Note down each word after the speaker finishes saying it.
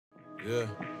Yeah.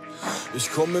 Ich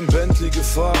komm im Bentley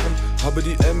gefahren, habe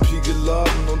die MP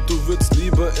geladen und du würdest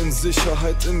lieber in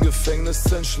Sicherheit in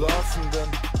Gefängniszellen schlafen, denn...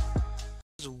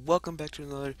 So welcome back to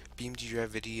another BeamNG.Drive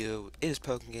video. It is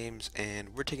Pelican Games, and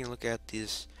we're taking a look at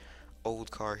this old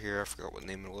car here. I forgot what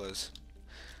name it was.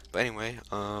 But anyway,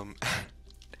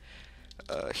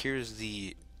 here's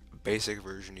the basic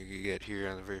version you could get here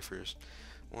on the very first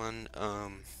one.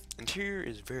 Interior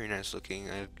is very nice looking.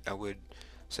 I would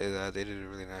say that they did a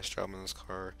really nice job on this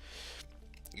car.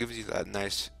 It gives you that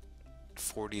nice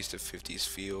 40s to 50s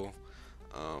feel.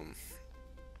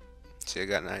 See, I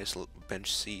got nice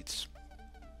bench seats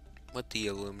with the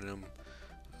aluminum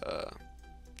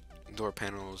door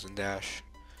panels and dash.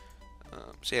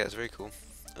 So yeah, it's very cool.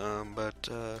 But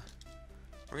we're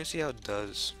gonna see how it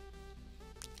does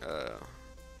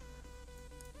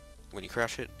when you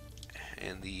crash it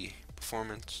and the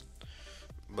performance.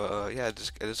 But yeah, it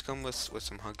just comes with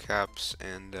some hubcaps,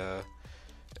 and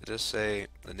it does say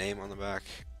the name on the back.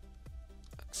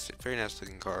 It's a very nice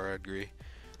looking car, I agree.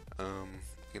 You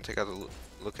can take out the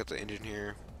look at the engine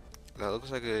here. That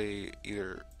looks like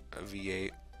either a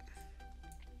V8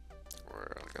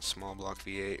 or like a small block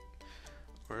V8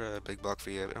 or a big block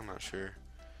V8. I'm not sure.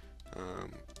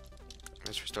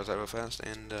 Let's restart that real fast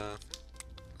and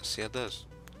let's see how it does.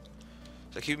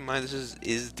 So keep in mind, this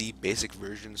is the basic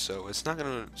version, so it's not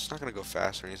gonna go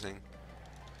fast or anything.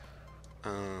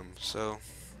 So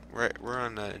we're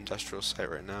on an industrial site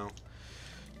right now.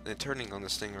 And turning on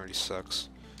this thing already sucks.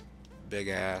 Big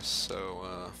ass.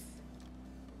 So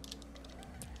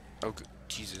oh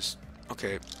Jesus.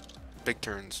 Okay, big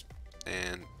turns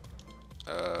and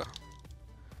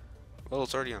well,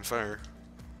 it's already on fire.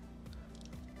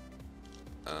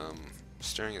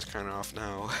 Steering is kind of off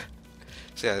now.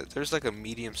 So yeah, there's like a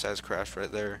medium-sized crash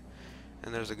right there,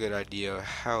 and there's a good idea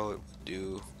how it would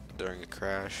do during a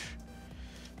crash.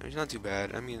 I mean, it's not too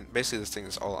bad. I mean, basically this thing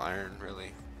is all iron,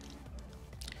 really.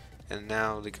 And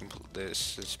now the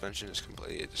suspension is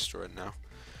completely destroyed now.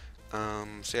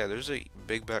 So yeah, there's a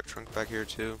big back trunk back here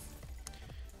too.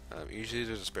 Usually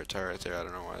there's a spare tire right there. I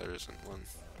don't know why there isn't one.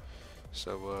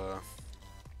 So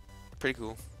pretty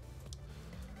cool.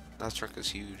 That trunk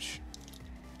is huge.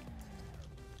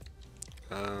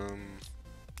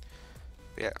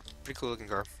 Yeah, pretty cool looking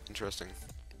car. Interesting.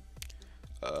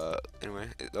 Anyway,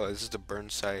 this is the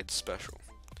Burnside special.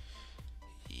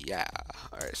 Yeah.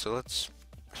 Alright, so let's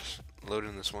load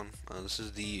in this one. This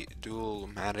is the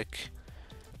dual-matic,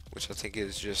 which I think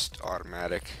is just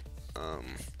automatic.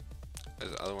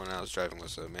 The other one I was driving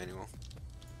was a manual.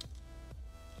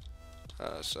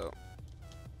 So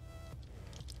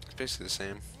it's basically the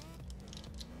same,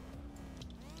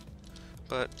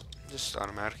 but just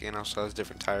automatic, and also has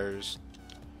different tires.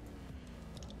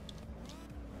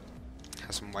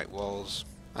 Has some white walls.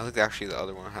 I think actually the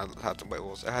other one had the white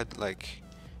walls. It had like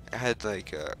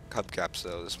hubcaps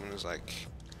though. This one was like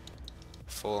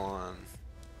full on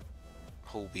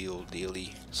whole wheel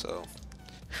dealy. So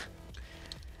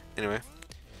anyway,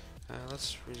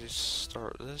 let's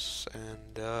restart this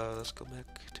and let's go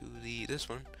back to this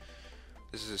one.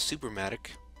 This is a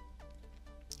Supermatic,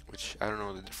 which I don't know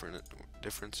what the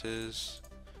difference is.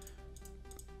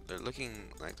 They're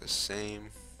looking like the same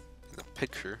in the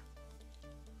picture.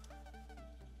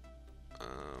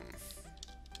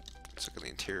 Let's look at the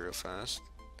interior real fast.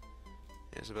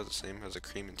 Yeah, it's about the same. It has a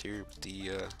cream interior with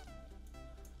the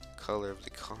color of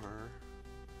the car.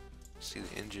 See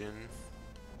the engine.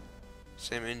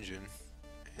 Same engine,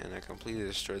 and I completely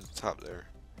destroyed the top there.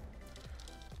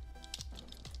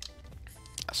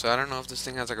 So I don't know if this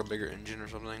thing has like a bigger engine or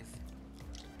something.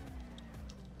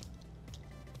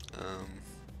 I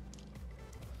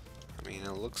mean,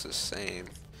 it looks the same.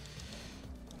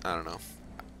 I don't know.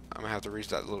 I'm gonna have to read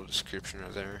that little description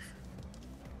right there.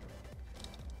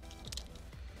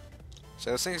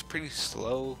 So this thing is pretty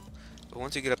slow, but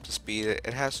once you get up to speed,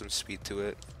 it has some speed to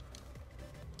it.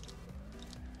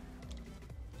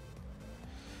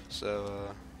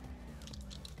 So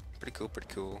pretty cool, pretty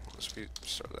cool. Let's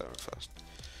start that one fast.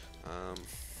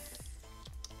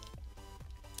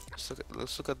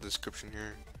 Let's look at the description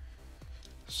here.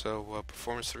 So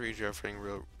performance 3, driving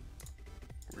rear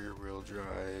wheel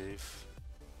drive.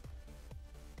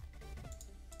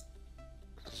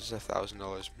 This is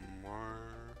 $1,000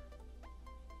 more.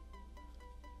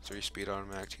 3-speed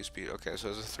automatic, 2-speed. Okay, so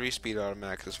it's a 3-speed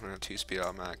automatic. This one a 2-speed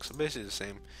automatic. So basically the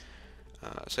same.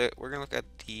 So we're gonna look at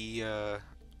the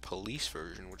police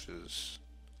version, which is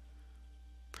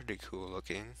pretty cool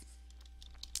looking.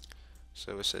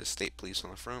 So it says state police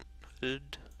on the front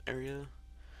hood area,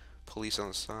 police on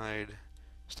the side,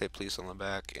 state police on the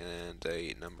back, and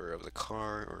a number of the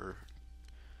car, or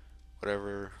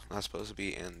whatever that's supposed to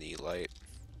be, and the light.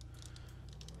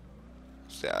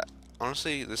 So yeah,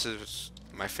 honestly, this is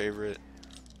my favorite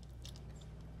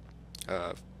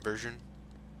version.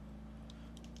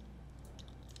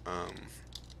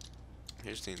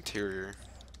 Here's the interior.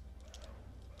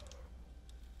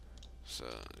 So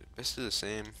basically the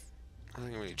same.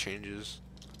 Nothing really changes.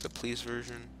 The police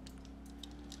version.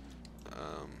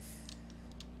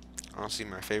 Honestly,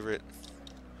 my favorite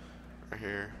right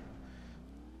here.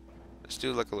 Let's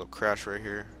do like a little crash right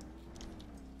here.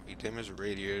 We damaged the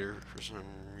radiator for some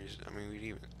reason. I mean, we didn't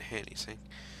even hit anything.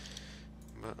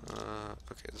 But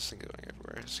okay, this thing going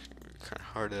everywhere. It's kind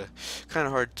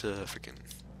of hard to freaking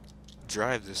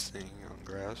drive this thing on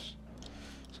grass.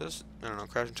 So let's, I don't know,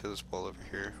 crash into this wall over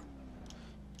here.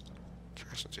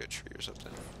 Crash into a tree or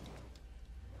something.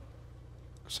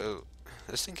 So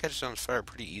this thing catches on fire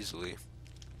pretty easily.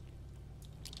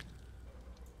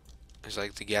 It's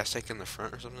like the gas tank in the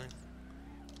front or something.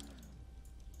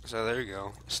 So there you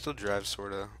go. It still drives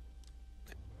sorta.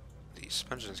 The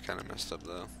suspension's kinda messed up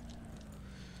though.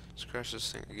 Let's crash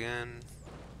this thing again.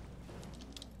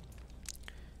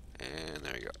 And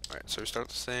there you go. Alright, so we start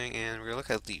this thing and we're gonna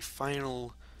look at the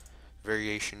final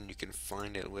variation you can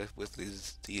find it with the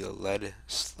lead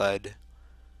sled.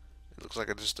 It looks like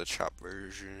it's just a chop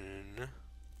version.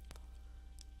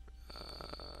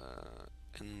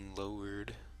 And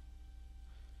lowered.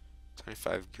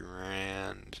 25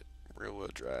 grand. Rear wheel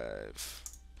drive.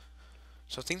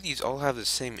 So I think these all have the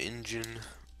same engine.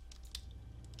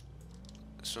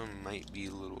 This one might be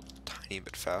a little tiny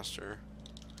bit faster.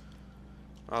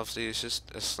 Obviously, it's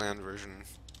just a slammed version.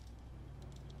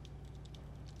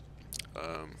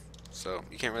 So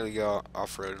you can't really go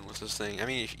off-roading with this thing. I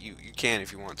mean, you can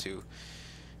if you want to.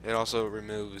 It also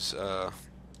removes the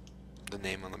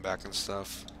name on the back and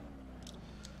stuff.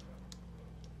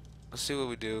 Let's see what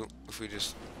we do if we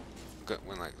just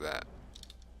went like that.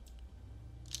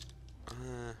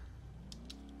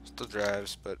 Still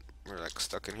drives, but we're like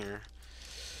stuck in here.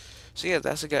 So yeah,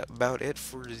 that's about it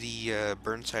for the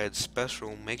Burnside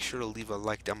special. Make sure to leave a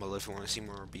like down below if you want to see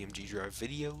more BeamNG.Drive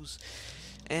videos,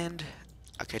 and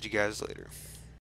I'll catch you guys later.